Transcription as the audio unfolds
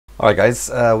Alright guys,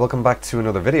 welcome back to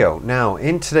another video. Now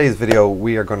in today's video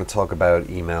we are going to talk about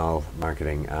email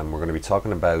marketing, and we're going to be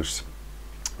talking about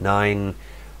 9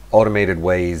 automated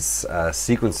ways,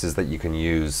 sequences that you can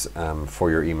use for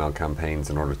your email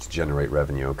campaigns in order to generate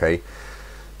revenue. Okay,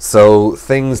 so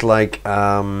things like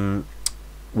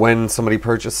when somebody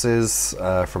purchases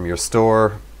from your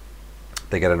store,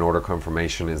 they get an order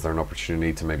confirmation. Is there an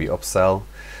opportunity to maybe upsell?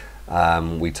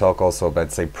 We talk also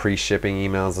about, say, pre-shipping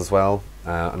emails as well.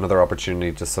 Another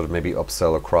opportunity to sort of maybe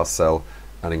upsell or cross-sell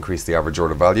and increase the average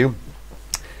order value.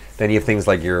 Then you have things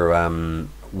like your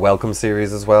welcome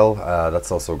series as well.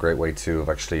 That's also a great way too of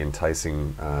actually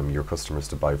enticing your customers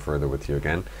to buy further with you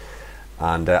again.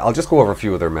 And I'll just go over a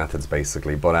few other methods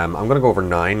basically, but I'm going to go over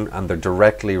 9, and they're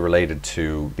directly related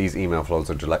to, these email flows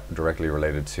are directly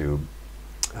related to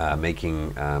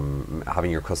having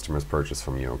your customers purchase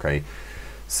from you. Okay,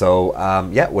 so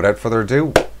yeah, without further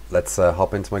ado, let's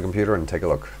hop into my computer and take a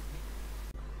look.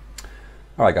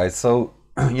 Alright guys, so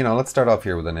let's start off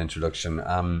here with an introduction.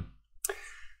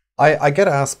 I get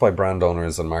asked by brand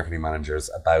owners and marketing managers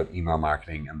about email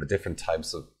marketing and the different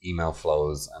types of email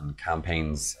flows and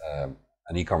campaigns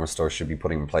an e-commerce store should be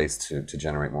putting in place to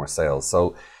generate more sales.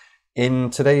 So in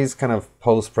today's kind of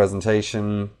post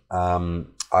presentation,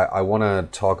 I want to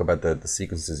talk about the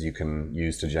sequences you can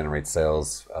use to generate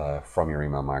sales from your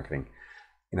email marketing.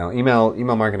 Email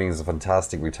marketing is a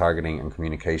fantastic retargeting and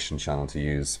communication channel to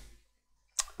use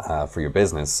for your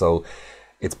business. So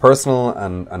it's personal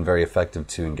and very effective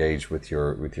to engage with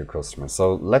your customers.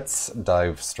 So let's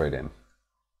dive straight in.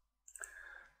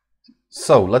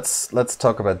 So let's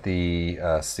talk about the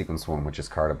sequence 1, which is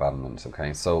cart abandonment.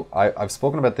 Okay, so I've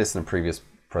spoken about this in previous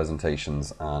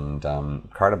presentations, and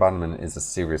cart abandonment is a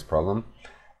serious problem,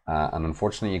 and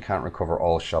unfortunately you can't recover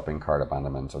all shopping cart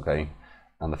abandonment. Okay,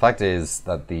 and the fact is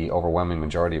that the overwhelming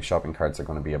majority of shopping carts are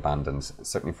going to be abandoned,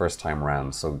 certainly first time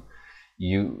around. So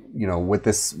with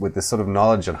this sort of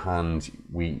knowledge at hand,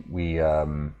 you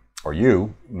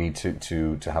need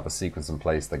to have a sequence in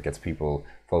place that gets people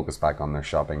focused back on their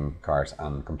shopping cart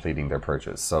and completing their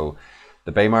purchase. So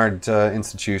the Byrne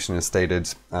institution has stated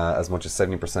as much as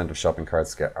 70% of shopping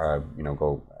carts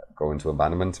go into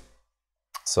abandonment.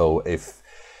 So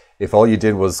if all you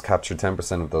did was capture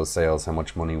 10% of those sales, how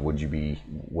much money would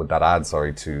that add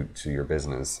to your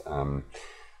business?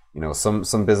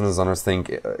 Some business owners think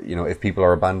if people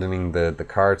are abandoning the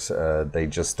cart, they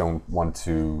just don't want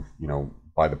to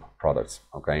buy the product.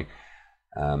 Okay,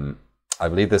 I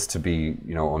believe this to be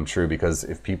untrue, because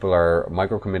if people are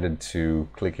micro committed to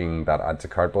clicking that add to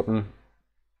cart button,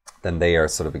 then they are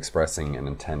sort of expressing an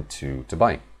intent to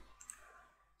buy.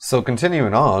 So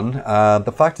continuing on,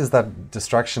 the fact is that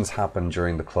distractions happen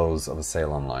during the close of a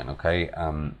sale online. Okay,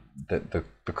 the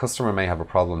customer may have a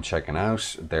problem checking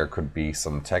out. There could be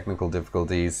some technical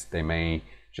difficulties. They may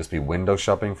just be window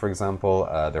shopping, for example.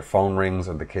 Their phone rings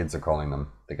or the kids are calling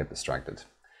them. They get distracted.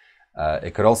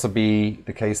 It could also be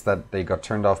the case that they got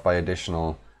turned off by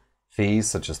additional fees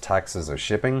such as taxes or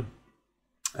shipping,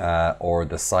 or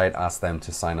the site asked them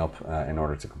to sign up in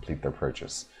order to complete their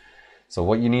purchase. So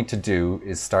what you need to do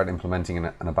is start implementing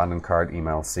an abandoned cart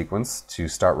email sequence to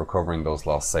start recovering those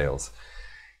lost sales.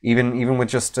 Even with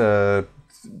just a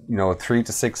 3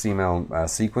 to 6 email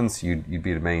sequence, you'd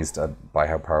be amazed by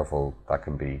how powerful that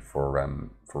can be for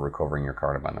recovering your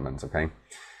cart abandonment. Okay,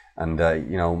 and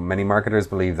many marketers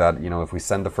believe that if we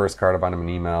send the first cart abandonment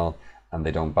email and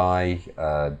they don't buy,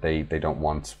 they don't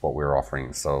want what we're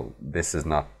offering. So this is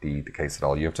not the case at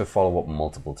all. You have to follow up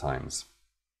multiple times.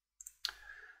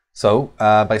 So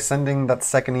by sending that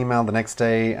second email the next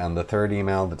day and the third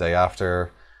email the day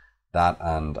after that,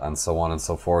 and so on and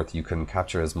so forth, you can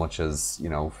capture as much as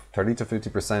 30 to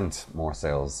 50% more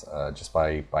sales just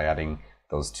by adding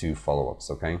those 2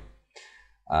 follow-ups. Okay,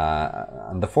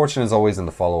 and the fortune is always in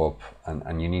the follow-up,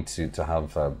 and you need to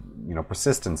have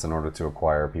persistence in order to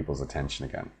acquire people's attention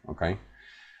again. Okay,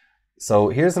 so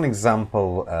here's an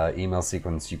example email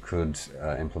sequence you could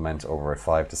implement over a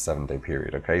 5 to 7 day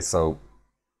period. Okay, so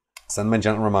send them a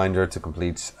gentle reminder to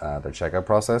complete their checkout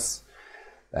process,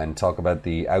 and talk about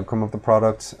the outcome of the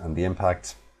product and the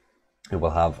impact it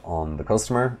will have on the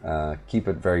customer. Keep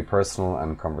it very personal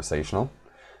and conversational.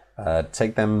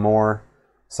 Tell them more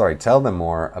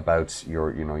about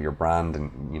your brand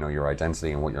and your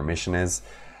identity and what your mission is,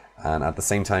 and at the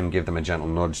same time give them a gentle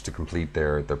nudge to complete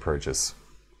their purchase.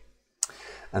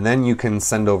 And then you can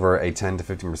send over a 10 to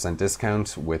 15%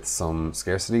 discount with some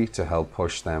scarcity to help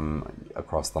push them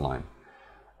across the line.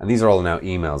 And these are all now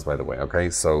emails, by the way. Okay,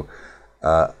 so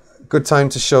good time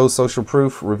to show social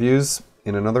proof reviews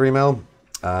in another email,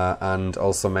 and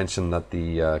also mention that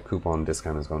the coupon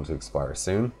discount is going to expire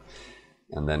soon.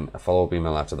 And then a follow-up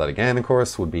email after that again, of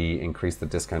course, would be increase the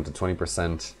discount to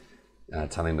 20%,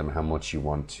 telling them how much you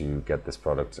want to get this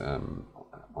product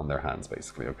on their hands,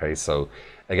 basically. Okay, so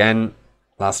again,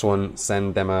 last one,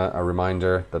 send them a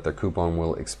reminder that their coupon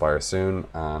will expire soon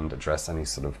and address any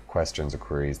sort of questions or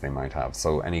queries they might have.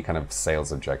 So any kind of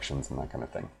sales objections and that kind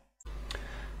of thing.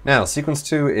 Now, sequence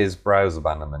 2 is browse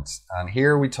abandonment. And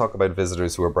here we talk about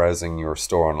visitors who are browsing your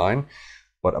store online,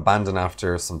 but abandon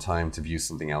after some time to view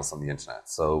something else on the internet.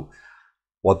 So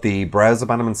what the browse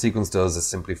abandonment sequence does is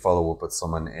simply follow up with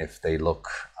someone if they look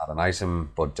at an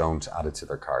item but don't add it to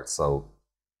their cart. So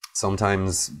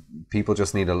sometimes people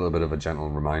just need a little bit of a gentle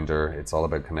reminder. It's all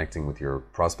about connecting with your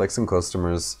prospects and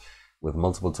customers with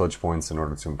multiple touch points in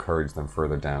order to encourage them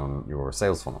further down your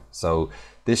sales funnel. So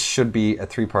this should be a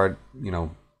 3-part,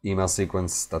 email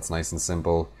sequence that's nice and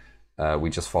simple. We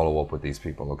just follow up with these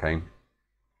people, okay?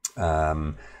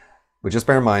 But just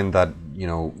bear in mind that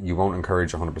you won't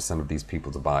encourage 100% of these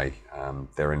people to buy.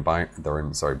 They're in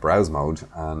browse mode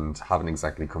and haven't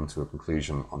exactly come to a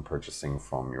conclusion on purchasing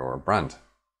from your brand.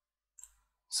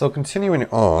 So continuing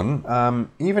on,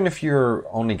 even if you're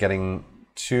only getting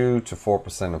 2 to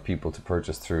 4% of people to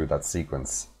purchase through that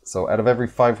sequence, so out of every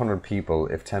 500 people,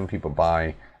 if 10 people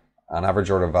buy, an average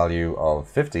order value of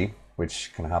 50,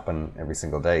 which can happen every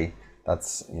single day,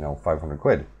 that's 500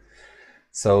 quid.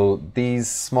 So these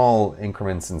small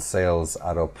increments in sales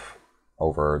add up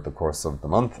over the course of the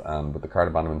month, and with the cart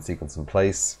abandonment sequence in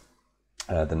place,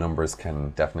 the numbers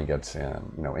can definitely get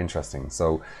interesting.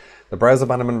 So the browse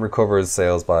abandonment recovers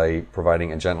sales by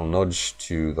providing a gentle nudge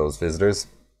to those visitors.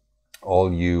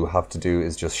 All you have to do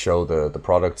is just show the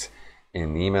product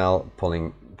in the email,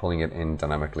 pulling it in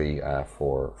dynamically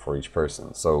for each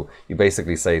person. So you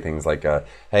basically say things like,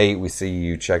 hey, we see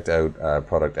you checked out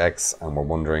product X and we're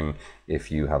wondering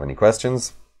if you have any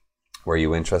questions. Were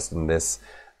you interested in this?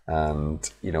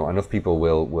 And enough people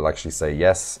will actually say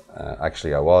yes,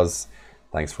 actually I was,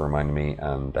 thanks for reminding me,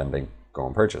 and then they go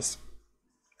and purchase.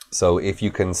 So if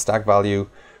you can stack value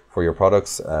for your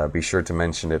products, be sure to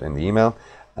mention it in the email,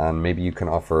 and maybe you can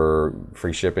offer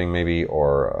free shipping maybe,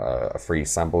 or a free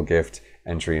sample gift,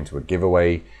 entry into a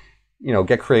giveaway.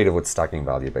 Get creative with stacking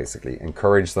value, basically.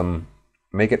 Encourage them,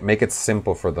 make it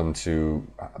simple for them to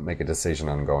make a decision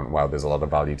on going, wow, there's a lot of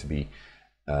value to be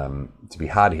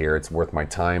had here. It's worth my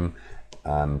time,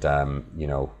 and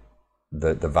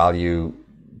the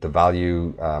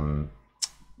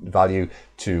value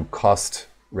to cost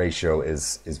ratio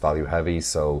is value heavy.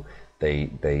 So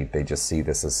they just see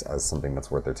this as something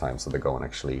that's worth their time. So they go and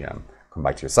actually come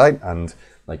back to your site. And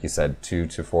like you said, 2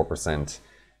 to 4%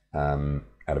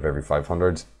 out of every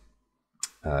 500.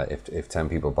 If 10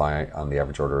 people buy and the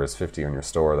average order is 50 on your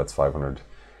store, that's 500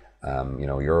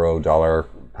 euro, dollar,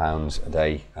 pound a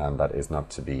day, and that is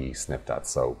not to be sniffed at.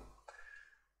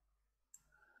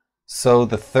 So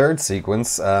the third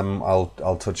sequence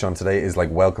I'll touch on today is like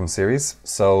welcome series.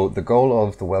 So the goal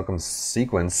of the welcome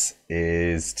sequence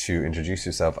is to introduce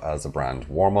yourself as a brand,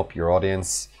 warm up your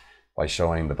audience by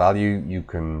showing the value you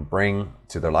can bring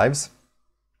to their lives,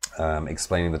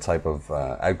 explaining the type of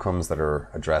outcomes that are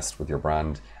addressed with your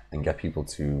brand, and get people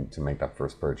to make that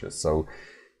first purchase. So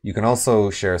you can also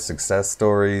share success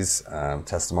stories,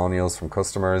 testimonials from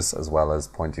customers, as well as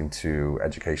pointing to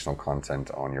educational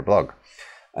content on your blog.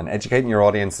 And educating your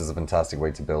audience is a fantastic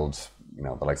way to build,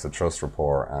 the likes of trust,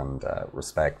 rapport, and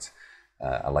respect,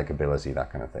 a likability,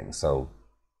 that kind of thing. So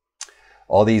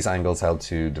all these angles help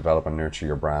to develop and nurture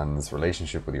your brand's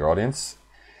relationship with your audience.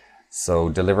 So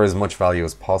deliver as much value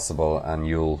as possible, and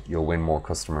you'll win more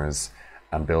customers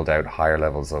and build out higher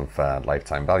levels of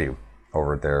lifetime value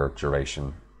over their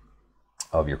duration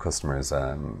of your customers'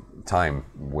 time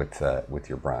with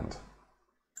your brand.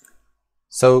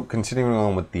 So continuing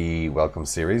on with the welcome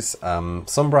series,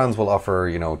 some brands will offer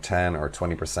 10 or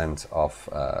 20% off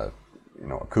a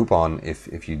coupon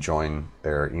if you join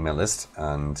their email list,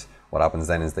 and what happens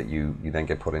then is that you then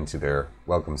get put into their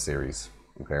welcome series,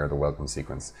 okay, or the welcome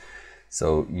sequence.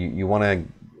 So you want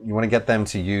to get them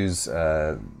to use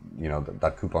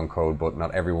that coupon code, but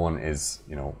not everyone is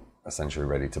essentially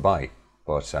ready to buy.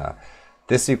 But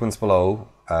this sequence below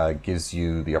gives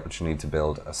you the opportunity to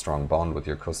build a strong bond with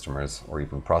your customers, or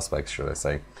even prospects, should I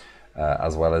say,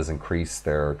 as well as increase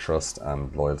their trust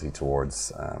and loyalty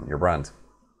towards your brand.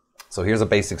 So here's a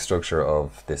basic structure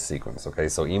of this sequence. Okay,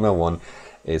 so email 1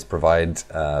 is provide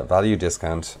value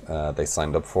discount they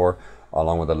signed up for,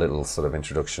 along with a little sort of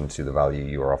introduction to the value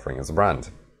you are offering as a brand.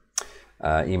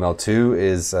 Email 2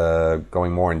 is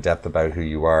going more in depth about who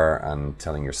you are and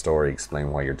telling your story,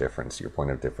 explain why you're different, your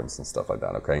point of difference and stuff like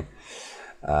that, okay?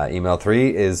 Email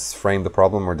 3 is frame the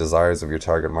problem or desires of your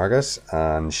target market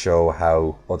and show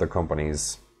how other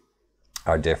companies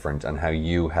are different and how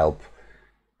you help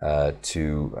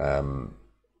to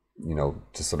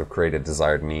sort of create a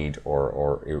desired need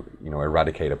or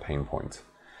eradicate a pain point.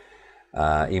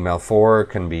 Email 4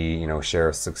 can be, share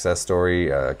a success story,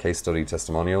 a case study,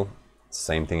 testimonial.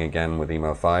 Same thing again with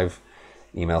email 5.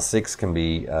 Email 6 can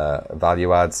be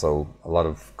value add, so a lot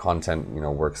of content,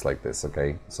 works like this,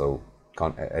 okay? So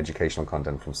educational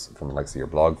content from the likes of your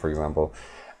blog, for example.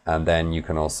 And then you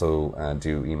can also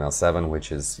do email 7,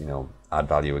 which is, add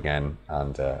value again,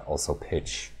 and also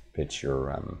pitch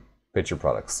your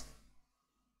products.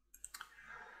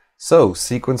 So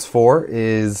sequence 4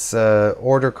 is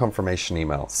order confirmation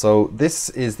email. So this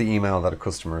is the email that a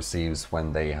customer receives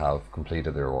when they have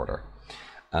completed their order.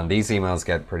 And these emails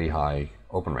get pretty high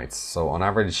open rates. So on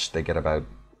average, they get about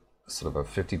sort of a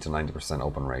 50 to 90%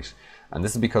 open rate. And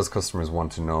this is because customers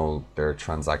want to know their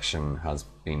transaction has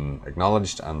been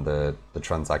acknowledged and the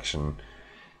transaction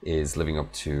is living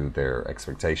up to their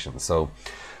expectations. So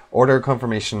order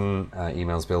confirmation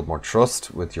emails build more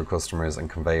trust with your customers and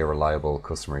convey a reliable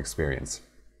customer experience.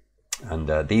 And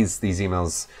these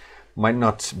emails might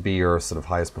not be your sort of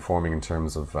highest performing in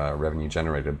terms of revenue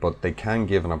generated, but they can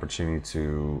give an opportunity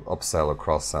to upsell or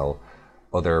cross-sell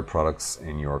other products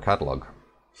in your catalog.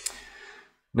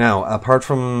 Now, apart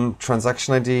from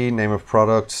transaction ID, name of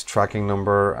product, tracking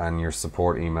number, and your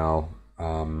support email,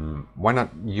 why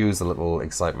not use a little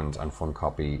excitement and fun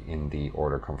copy in the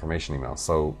order confirmation email?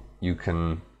 So you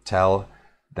can tell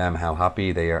them how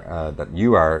happy they are that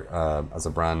you are as a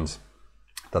brand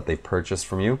that they've purchased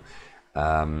from you.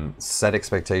 Set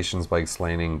expectations by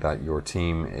explaining that your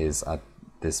team is at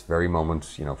this very moment,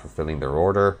 fulfilling their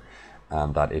order,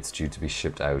 and that it's due to be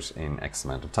shipped out in X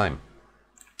amount of time.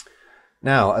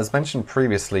 Now, as mentioned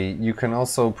previously, you can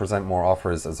also present more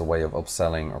offers as a way of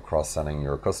upselling or cross-selling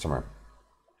your customer.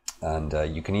 And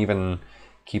you can even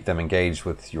keep them engaged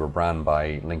with your brand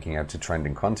by linking out to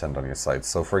trending content on your site.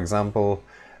 So for example,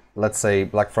 let's say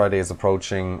Black Friday is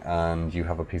approaching and you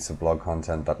have a piece of blog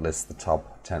content that lists the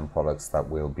top 10 products that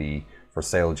will be for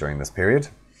sale during this period.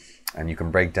 And you can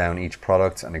break down each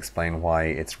product and explain why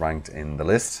it's ranked in the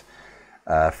list.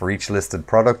 For each listed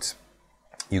product,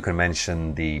 you can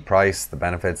mention the price, the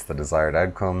benefits, the desired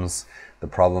outcomes, the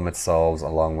problem it solves,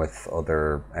 along with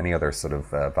any other sort of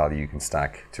value you can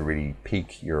stack to really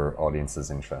pique your audience's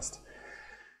interest.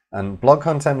 And blog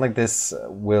content like this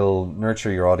will nurture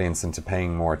your audience into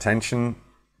paying more attention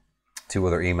to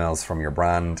other emails from your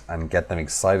brand and get them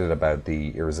excited about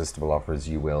the irresistible offers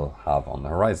you will have on the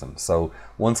horizon. So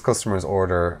once customers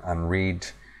order and read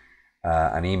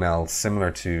an email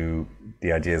similar to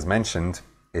the ideas mentioned,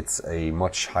 it's a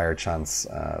much higher chance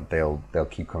they'll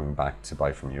keep coming back to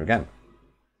buy from you again.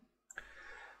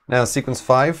 Now, sequence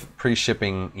 5,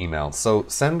 pre-shipping email. So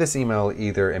send this email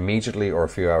either immediately or a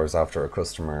few hours after a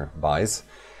customer buys.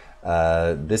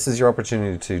 This is your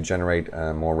opportunity to generate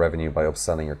more revenue by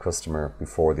upselling your customer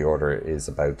before the order is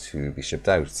about to be shipped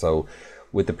out. So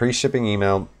with the pre-shipping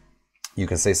email, you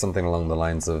can say something along the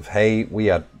lines of, hey,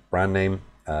 we at Brand Name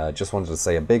just wanted to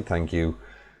say a big thank you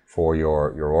for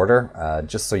your order.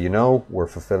 Just so you know, we're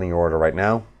fulfilling your order right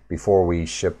now. Before we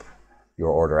ship your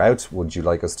order out, would you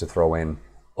like us to throw in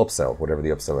upsell, whatever the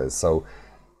upsell is? So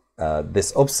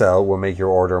this upsell will make your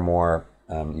order more,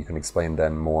 you can explain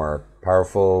then, more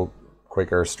powerful,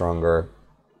 quicker, stronger,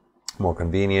 more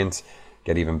convenient,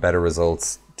 get even better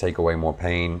results, take away more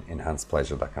pain, enhance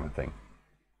pleasure, that kind of thing.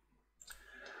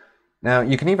 Now,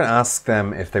 you can even ask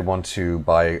them if they want to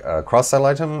buy a cross-sell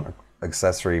item,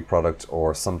 accessory, product,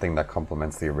 or something that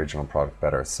complements the original product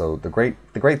better. So the great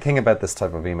thing about this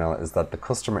type of email is that the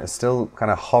customer is still kind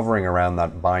of hovering around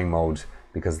that buying mode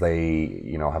because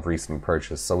they have recently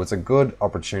purchased. So it's a good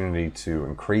opportunity to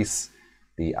increase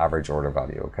the average order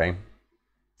value, okay?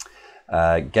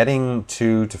 Getting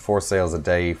 2 to 4 sales a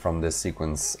day from this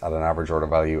sequence at an average order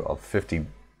value of $50,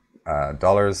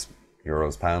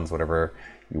 euros, pounds, whatever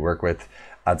you work with,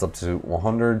 adds up to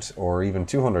 100 or even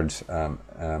 200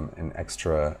 in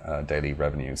extra daily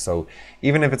revenue. So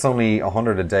even if it's only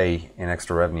 100 a day in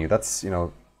extra revenue, that's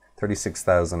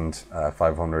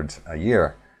 36,500 a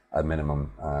year at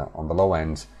minimum on the low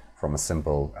end from a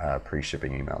simple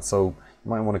pre-shipping email. So you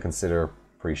might want to consider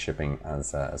pre-shipping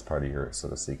as part of your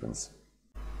sort of sequence.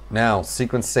 Now,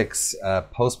 sequence 6,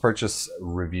 post-purchase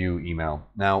review email.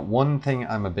 Now, one thing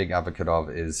I'm a big advocate of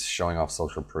is showing off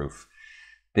social proof.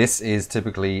 This is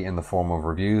typically in the form of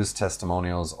reviews,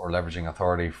 testimonials, or leveraging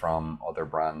authority from other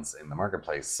brands in the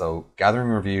marketplace. So gathering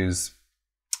reviews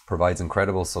provides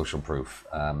incredible social proof.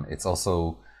 It's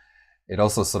also It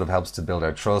also sort of helps to build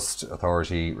out trust,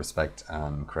 authority, respect,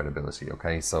 and credibility.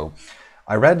 Okay, so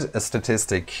I read a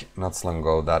statistic not so long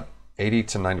ago that 80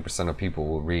 to 90% of people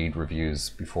will read reviews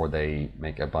before they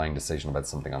make a buying decision about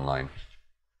something online.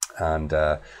 And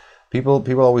people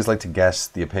always like to get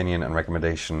the opinion and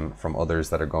recommendation from others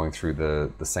that are going through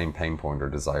the same pain point or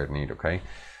desired need. Okay,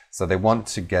 so they want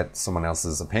to get someone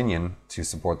else's opinion to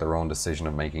support their own decision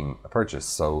of making a purchase.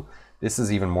 So this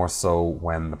is even more so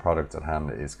when the product at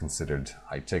hand is considered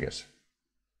high ticket.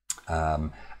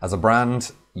 As a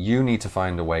brand, you need to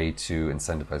find a way to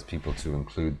incentivize people to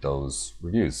include those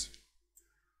reviews.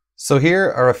 So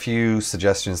here are a few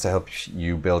suggestions to help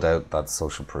you build out that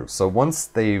social proof. So once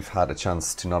they've had a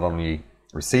chance to not only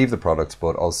receive the product,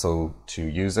 but also to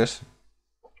use it,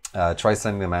 try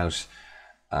sending them out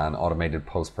an automated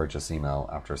post-purchase email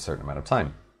after a certain amount of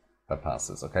time that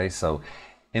passes. Okay, so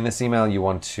in this email, you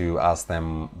want to ask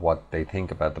them what they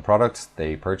think about the product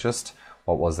they purchased,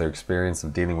 what was their experience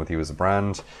of dealing with you as a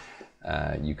brand.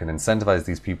 You can incentivize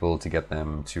these people to get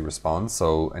them to respond.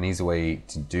 So an easy way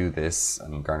to do this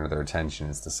and garner their attention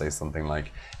is to say something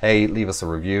like, hey, leave us a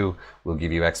review. We'll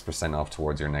give you X% off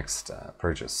towards your next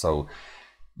purchase. So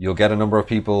you'll get a number of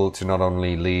people to not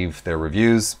only leave their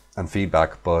reviews and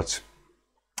feedback, but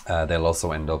they'll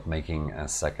also end up making a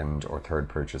second or third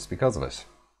purchase because of it.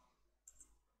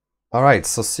 All right,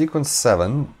 so sequence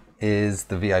 7 is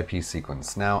the VIP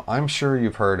sequence. Now, I'm sure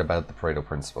you've heard about the Pareto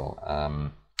principle.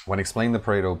 When explaining the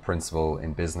Pareto principle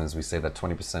in business, we say that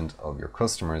 20% of your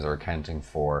customers are accounting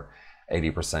for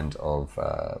 80% of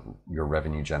your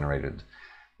revenue generated.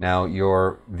 Now,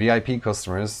 your VIP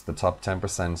customers, the top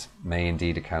 10%, may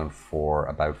indeed account for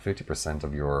about 50%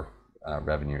 of your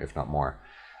revenue, if not more.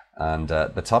 And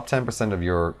the top 10% of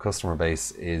your customer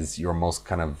base is your most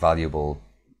kind of valuable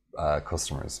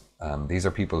customers. These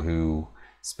are people who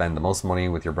spend the most money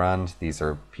with your brand. These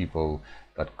are people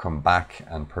that come back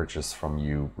and purchase from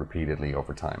you repeatedly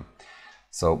over time.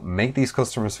 So make these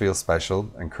customers feel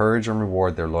special, encourage and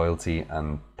reward their loyalty,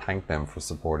 and thank them for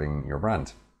supporting your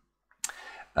brand.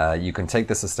 You can take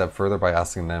this a step further by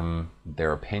asking them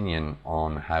their opinion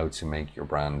on how to make your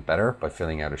brand better by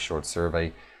filling out a short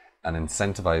survey and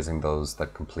incentivizing those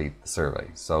that complete the survey.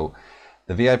 So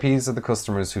the VIPs are the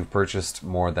customers who've purchased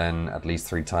more than at least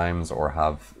 3 times or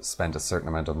have spent a certain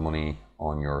amount of money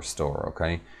on your store,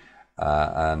 okay?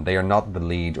 And they are not the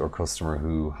lead or customer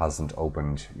who hasn't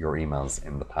opened your emails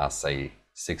in the past, say,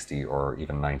 60 or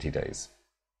even 90 days.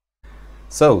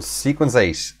 So sequence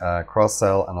 8,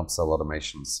 cross-sell and upsell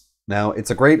automations. Now,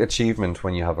 it's a great achievement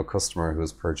when you have a customer who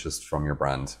has purchased from your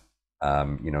brand.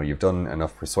 You've done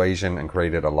enough persuasion and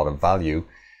created a lot of value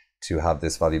to have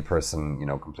this valued person,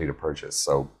 complete a purchase.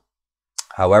 So,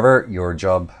 however, your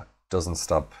job doesn't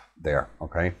stop there,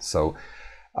 okay? So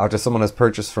after someone has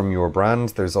purchased from your brand,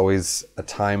 there's always a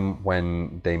time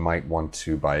when they might want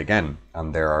to buy again.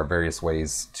 And there are various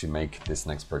ways to make this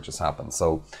next purchase happen.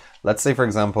 So let's say, for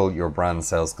example, your brand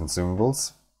sells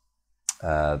consumables.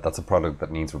 That's a product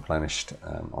that needs replenished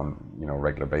on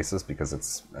regular basis because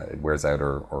it wears out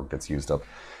or gets used up.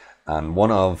 And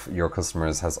one of your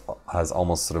customers has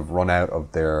almost sort of run out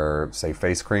of their, say,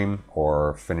 face cream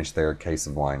or finished their case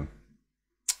of wine,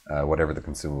 whatever the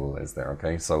consumable is there,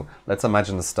 okay? So let's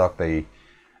imagine the stock they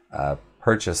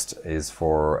purchased is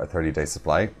for a 30-day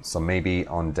supply. So maybe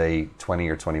on day 20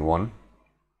 or 21,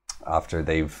 after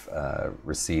they've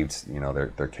received,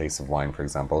 their case of wine, for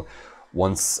example,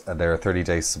 once their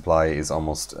 30-day supply is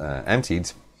almost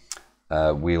emptied,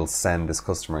 we'll send this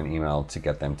customer an email to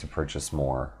get them to purchase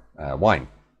more wine.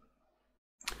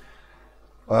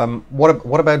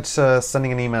 What about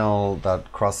sending an email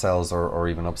that cross-sells or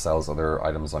even upsells other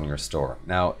items on your store?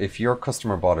 Now, if your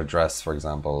customer bought a dress, for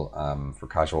example, for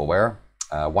casual wear,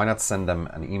 why not send them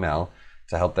an email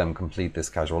to help them complete this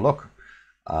casual look?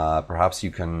 Perhaps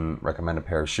you can recommend a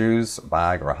pair of shoes, a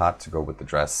bag, or a hat to go with the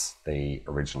dress they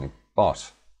originally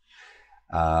bought.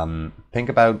 Think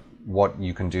about what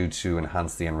you can do to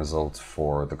enhance the end result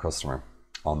for the customer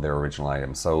on their original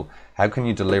item. So how can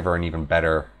you deliver an even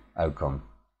better outcome?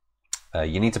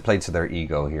 You need to play to their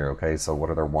ego here, okay? So what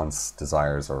are their wants,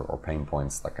 desires, or pain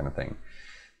points, that kind of thing.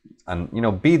 And,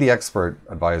 be the expert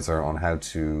advisor on how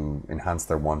to enhance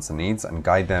their wants and needs and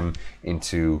guide them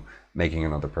into making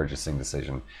another purchasing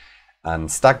decision.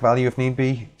 And stack value if need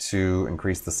be to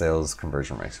increase the sales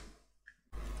conversion rate.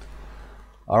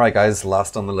 All right, guys,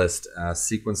 last on the list,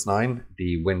 sequence 9,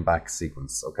 the win back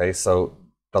sequence, okay? So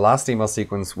the last email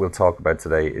sequence we'll talk about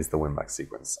today is the win back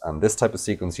sequence. And this type of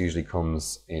sequence usually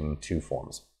comes in 2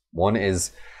 forms. One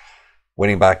is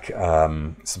winning back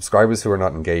subscribers who are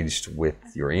not engaged with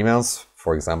your emails.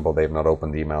 For example, they've not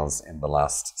opened emails in the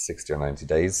last 60 or 90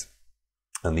 days.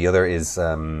 and the other is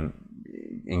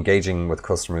engaging with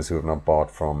customers who have not bought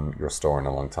from your store in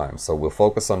a long time. So we'll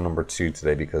focus on number 2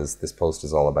 today, because this post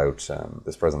is all about,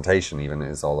 this presentation even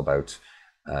is all about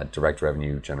direct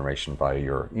revenue generation via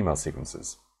your email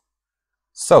sequences.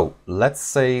 So let's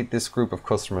say this group of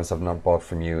customers have not bought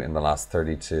from you in the last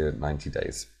 30 to 90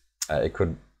 days. It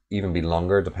could even be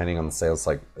longer depending on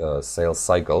the sales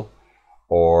cycle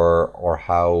or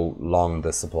how long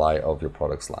the supply of your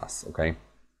products lasts, okay?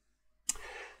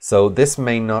 So this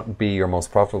may not be your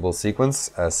most profitable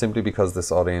sequence, simply because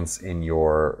this audience in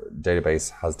your database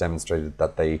has demonstrated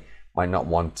that they might not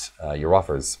want your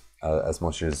offers as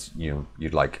much as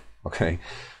you'd like, okay?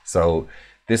 So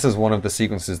this is one of the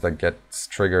sequences that gets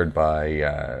triggered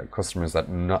by customers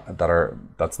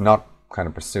that's not kind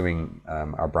of pursuing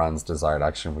our brand's desired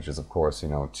action, which is of course,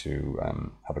 to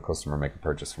have a customer make a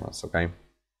purchase from us, okay?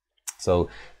 So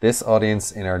this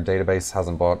audience in our database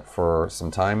hasn't bought for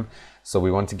some time, so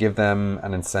we want to give them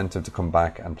an incentive to come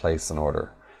back and place an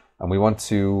order. And we want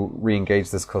to re-engage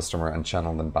this customer and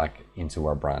channel them back into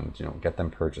our brand, get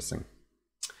them purchasing.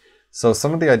 So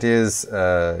some of the ideas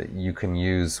you can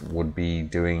use would be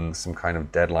doing some kind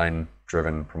of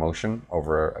deadline-driven promotion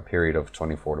over a period of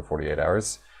 24 to 48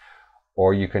 hours.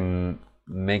 Or you can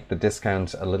make the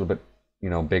discount a little bit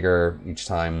bigger each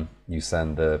time you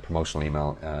send the promotional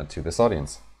email to this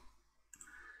audience.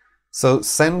 So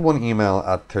send one email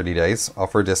at 30 days,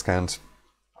 offer a discount,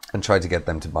 and try to get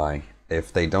them to buy.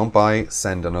 If they don't buy,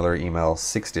 send another email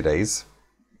 60 days,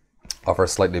 offer a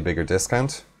slightly bigger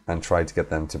discount, and try to get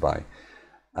them to buy.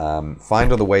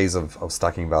 Find other ways of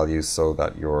stacking values so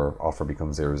that your offer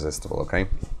becomes irresistible, okay?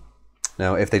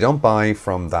 Now, if they don't buy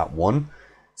from that one,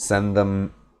 send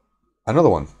them another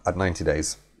one at 90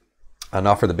 days and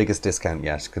offer the biggest discount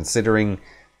yet, considering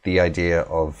the idea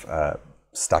of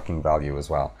stacking value as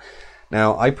well.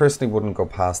 Now, I personally wouldn't go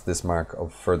past this mark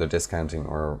of further discounting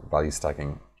or value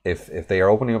stacking. If they are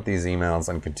opening up these emails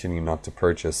and continue not to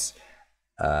purchase,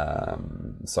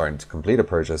 to complete a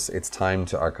purchase, it's time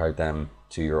to archive them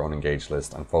to your unengaged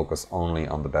list and focus only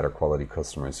on the better quality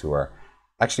customers who are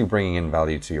actually bringing in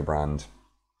value to your brand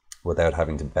without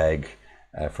having to beg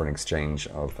for an exchange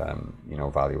of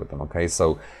value with them. Okay,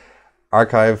 so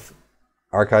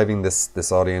archiving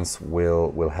this audience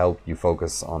will help you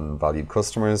focus on valued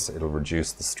customers. It'll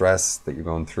reduce the stress that you're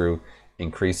going through,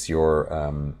 increase your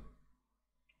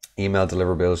email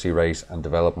deliverability rate, and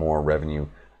develop more revenue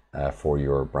for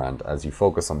your brand as you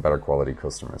focus on better quality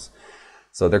customers.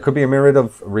 So there could be a myriad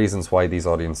of reasons why these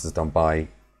audiences don't buy.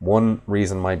 One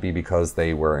reason might be because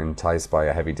they were enticed by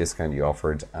a heavy discount you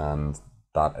offered, and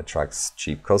that attracts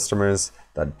cheap customers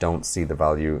that don't see the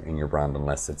value in your brand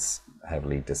unless it's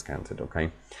heavily discounted,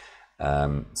 okay?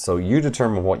 So you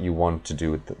determine what you want to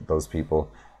do with those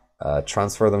people.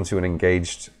 Transfer them to an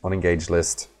unengaged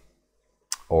list,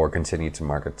 or continue to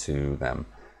market to them.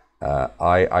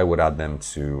 I would add them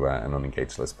to an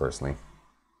unengaged list personally.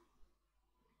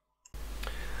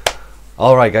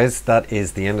 All right, guys, that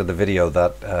is the end of the video.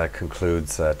 That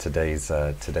concludes today's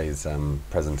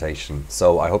presentation.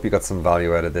 So I hope you got some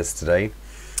value out of this today.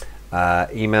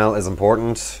 Email is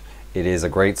important. It is a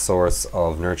great source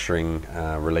of nurturing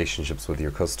relationships with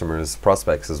your customers,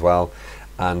 prospects as well.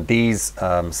 And these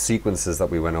sequences that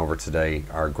we went over today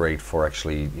are great for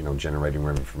actually, generating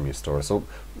revenue from your store. So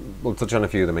we'll touch on a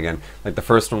few of them again. Like the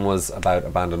first one was about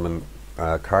abandonment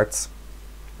carts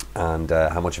and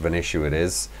how much of an issue it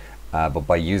is. But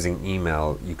by using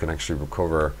email, you can actually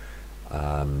recover,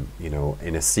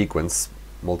 in a sequence,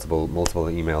 multiple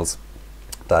emails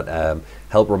that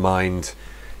help remind,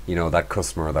 that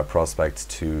customer or that prospect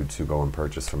to go and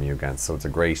purchase from you again. So it's a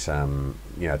great,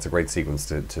 it's a great sequence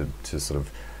to sort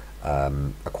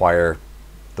of acquire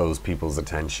those people's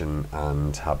attention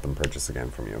and have them purchase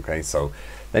again from you. Okay, so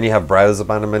then you have browse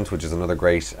abandonment, which is another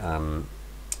great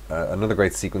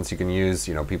sequence you can use.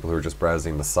 People who are just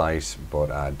browsing the site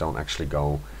but don't actually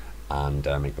go and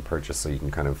make the purchase, so you can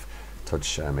kind of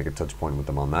make a touch point with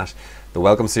them on that. The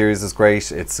welcome series is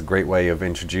great. It's a great way of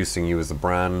introducing you as a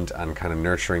brand and kind of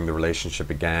nurturing the relationship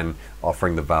again,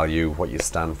 offering the value, what you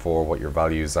stand for, what your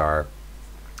values are,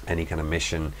 any kind of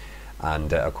mission,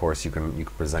 and of course you can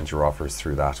present your offers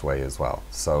through that way as well.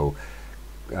 So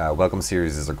welcome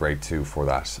series is a great tool for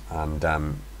that. And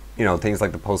things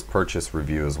like the post-purchase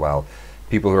review as well.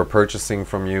 People who are purchasing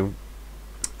from you,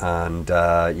 and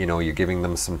you're giving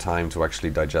them some time to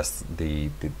actually digest the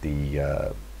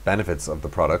benefits of the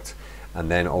product, and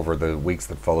then over the weeks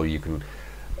that follow, you can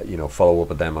follow up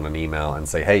with them on an email and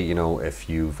say, hey, if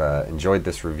you've enjoyed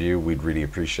this review, we'd really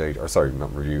appreciate, or sorry,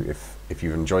 not review, if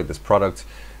you've enjoyed this product,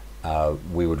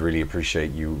 we would really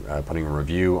appreciate you putting a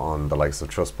review on the likes of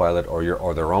Trustpilot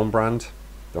or their own branded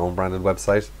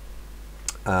website.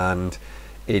 And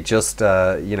it just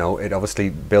it obviously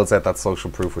builds out that social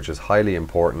proof, which is highly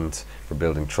important for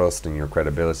building trust and your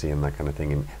credibility and that kind of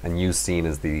thing, and you seen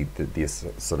as the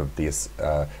sort of the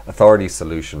authority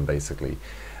solution basically.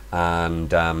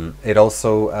 And it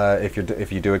also, if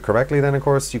you do it correctly, then of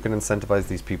course you can incentivize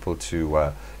these people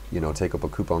to take up a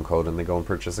coupon code and they go and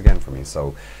purchase again from you.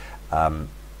 So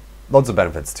loads of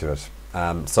benefits to it.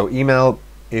 So email,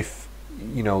 if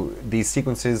these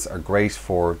sequences are great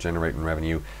for generating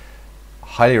revenue.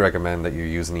 Highly recommend that you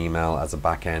use an email as a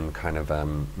back end kind of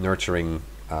nurturing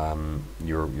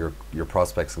your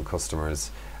prospects and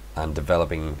customers, and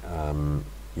developing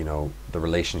the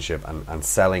relationship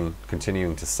and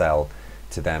continuing to sell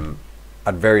to them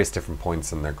at various different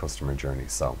points in their customer journey.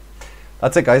 So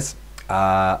that's it, guys.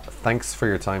 Thanks for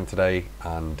your time today,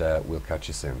 and we'll catch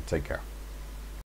you soon. Take care.